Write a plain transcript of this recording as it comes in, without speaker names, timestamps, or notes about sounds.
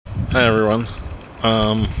Hi everyone.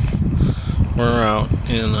 We're out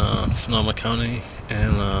in Sonoma County,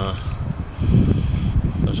 and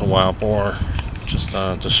there's a wild boar just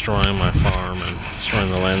destroying my farm and destroying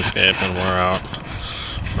the landscape, and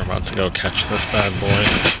we're about to go catch this bad boy.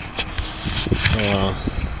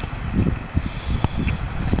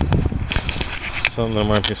 So there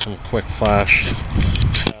might be some quick flash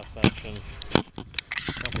fast action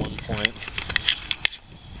at one point.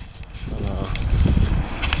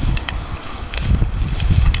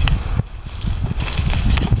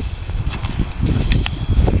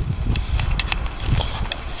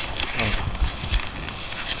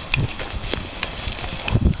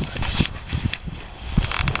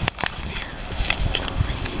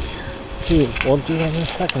 Dude, we'll do that in a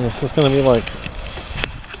second. This is gonna be like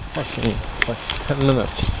 10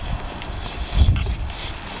 minutes.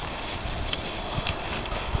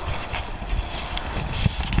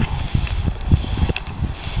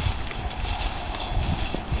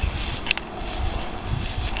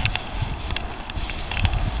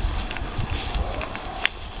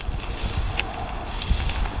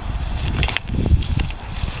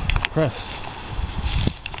 Chris.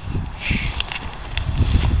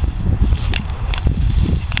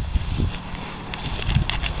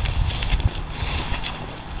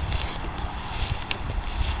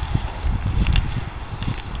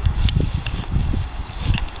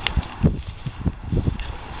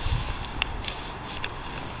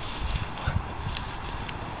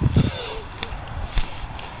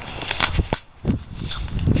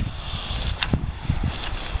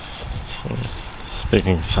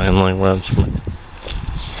 Speaking sign language.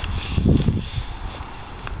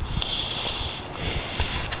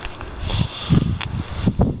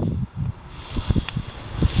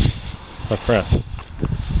 So Chris,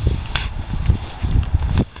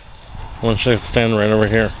 I want you to stand right over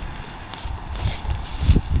here.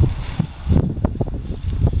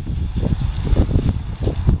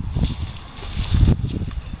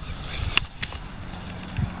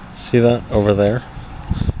 See that over there?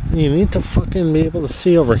 You need to fucking be able to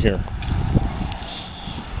see over here.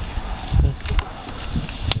 You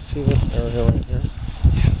see this area right here?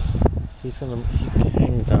 Yeah. He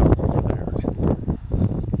hangs out over there.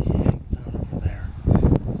 He hangs out over there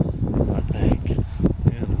on that bank.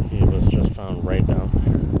 And he was just found right down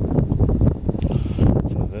there.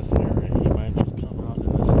 So this area, he might just come out in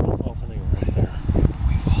this little opening right there.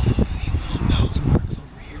 We've also seen those marks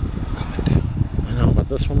over here coming down. I know, but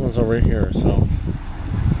this one was over here, so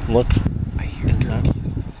look. I hear turkeys.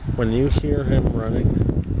 When you hear him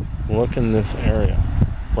running, look in this area,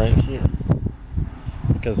 right here.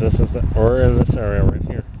 Because this is or in this area right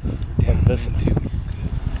here. Down this too.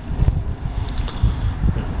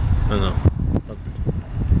 I know. But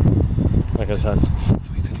like I said,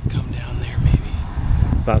 So he's gonna come down there maybe.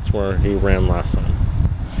 that's where he ran last time.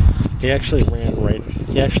 He actually ran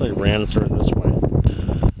through this way.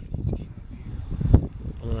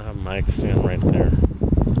 I'm gonna have Mike stand right there.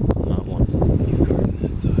 Not one. He's guarding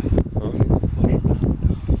that side. Huh?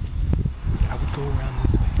 I would go around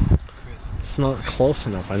this way, Chris. It's not close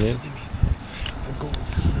enough. I need. I'd go over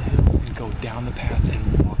the hill and go down the path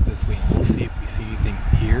and walk this way, and we'll see if we see anything,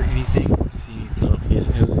 hear anything, or see anything. No, he's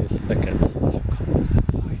in these thickets. So come on that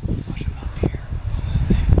side, push him up here on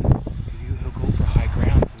the thing. Because he'll go for high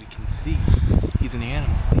ground so we can see. He's an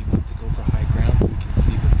animal. He wants to go for high ground so we can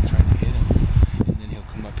see what's trying to hit him. And then he'll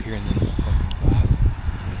come up here and then we'll fucking blast him.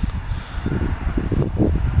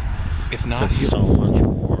 If not, It's so much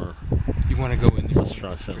more you want to go in there.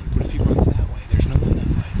 destruction. What if he runs that way? There's no one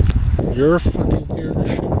that way. You're fucking here to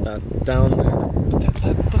shoot that down there.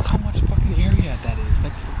 Look how much fucking area that is.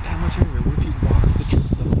 That's that much area. What if he walks the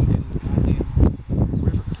fucking goddamn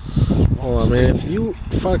river? Well, I mean, if you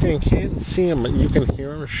fucking can't see him, but you can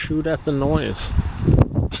hear him shoot at the noise.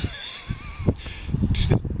 Dude,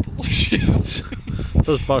 that's bullshit.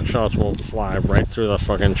 Those buckshots will fly right through the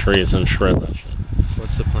fucking trees and shred that shit.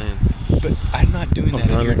 What's the plan? But I'm not doing that if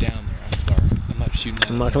running. you're down there. I'm sorry. I'm not shooting that.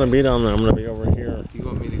 I'm not gonna be down there, I'm gonna be over here. You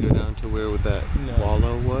want me to go down to where that No.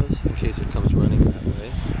 wallow was, in case it comes running that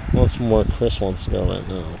way? Well, it's where Chris wants to go right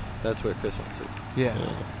now. That's where Chris wants it. Yeah.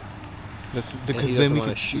 That's And because he then doesn't we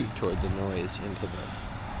want to can shoot toward the noise into the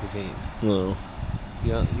ravine. No.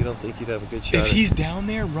 You don't think you'd have a good shot? If he's down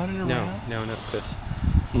there running No, around. no, Chris.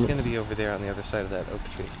 He's gonna be over there on the other side of that oak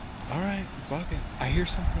tree. All right, fuck it. I hear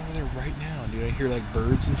something over there right now, dude. I hear like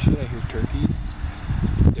birds and shit. I hear turkeys.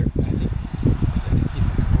 I think he's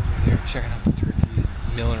over there checking out the turkeys,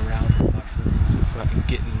 milling around for mushrooms, and fucking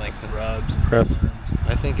getting like grubs and Chris. worms.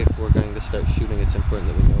 I think if we're going to start shooting, it's important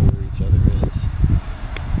that we know where each other is.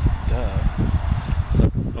 Duh.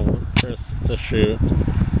 Look, I want Chris to shoot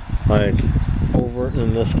like over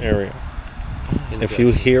in this area. If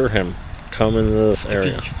you hear him come into this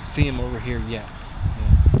area, If you see him over here, yeah.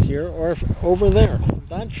 here or if, over there,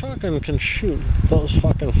 that shotgun can shoot those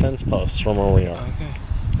fucking fence posts from where we are. Okay.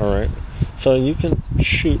 All right, so you can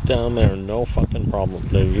shoot down there, no fucking problem,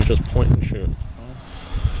 dude. You just point and shoot.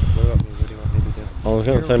 What about me? What do you want me to do? I was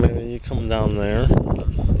gonna say maybe you come down there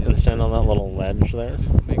and stand on that little ledge there.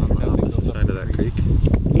 Make sure On the nothing opposite goes up side the of that creek?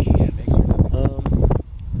 Yeah, make sure nothing.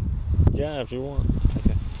 Yeah, if you want.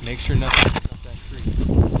 Okay. Make sure nothing goes up that creek.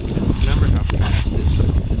 Remember how fast this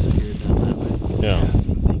fucking disappeared down that way? Yeah. That's what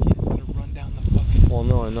I'm thinking. It's gonna run down the fucking. Well,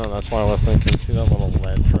 no, I know. That's why I was thinking. See that little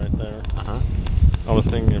ledge right there? Uh-huh. I was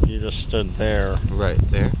thinking if you just stood there. Right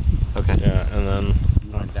there? Okay. Yeah, and then.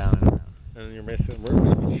 You went down and around. And you're basically, we're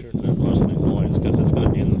going to be shooting at mostly noise because it's going to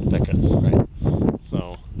be in the thickets. Right.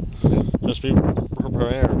 So, just be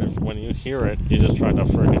prepared. If when you hear it, you just try to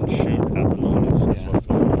friggin' shoot at the noise. That's Yeah. what's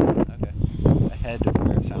going on. Okay. Ahead of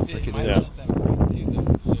where it sounds like it might is. go up that creek too,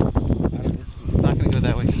 though. So, out of this It's not going to go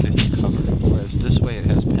that way because there's no cover. Whereas this way it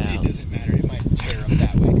has it paths. doesn't matter. It might tear up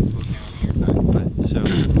that way because we're down here. But so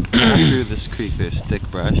all through this creek there's thick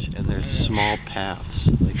brush and there's small paths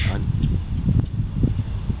like on.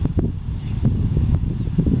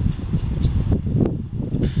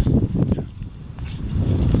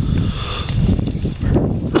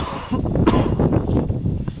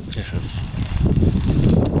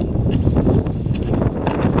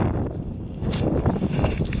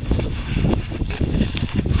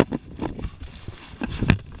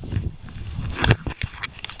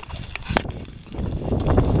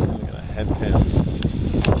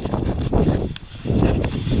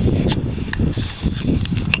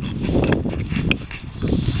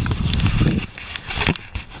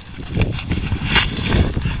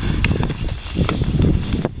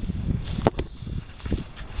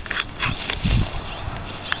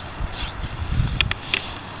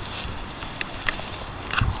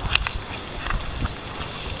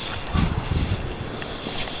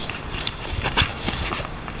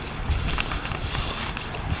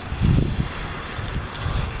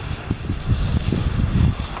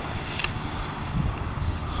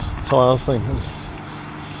 So I was thinking.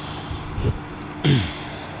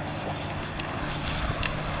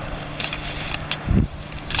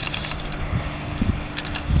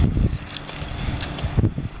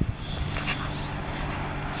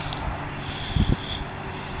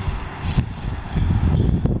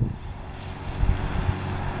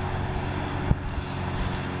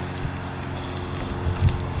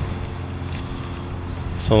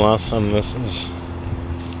 So last time this is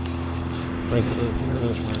right there.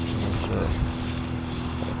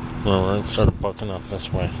 Remember, it started bucking up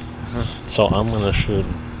this way. So I'm gonna shoot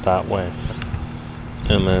that way,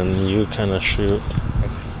 and then you kind of shoot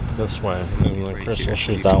this way, and then Chris will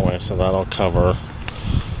shoot that way. So that'll cover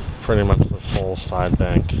pretty much this whole side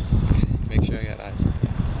bank. Make sure I got eyes on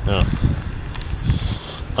you.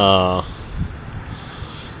 Yeah.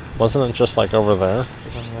 Wasn't it just like over there?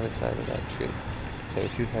 It's on the other side of that tree. So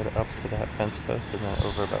if you head up to that fence post and then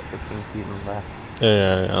over about 15 feet and left.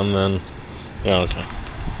 Yeah, and then, yeah, okay.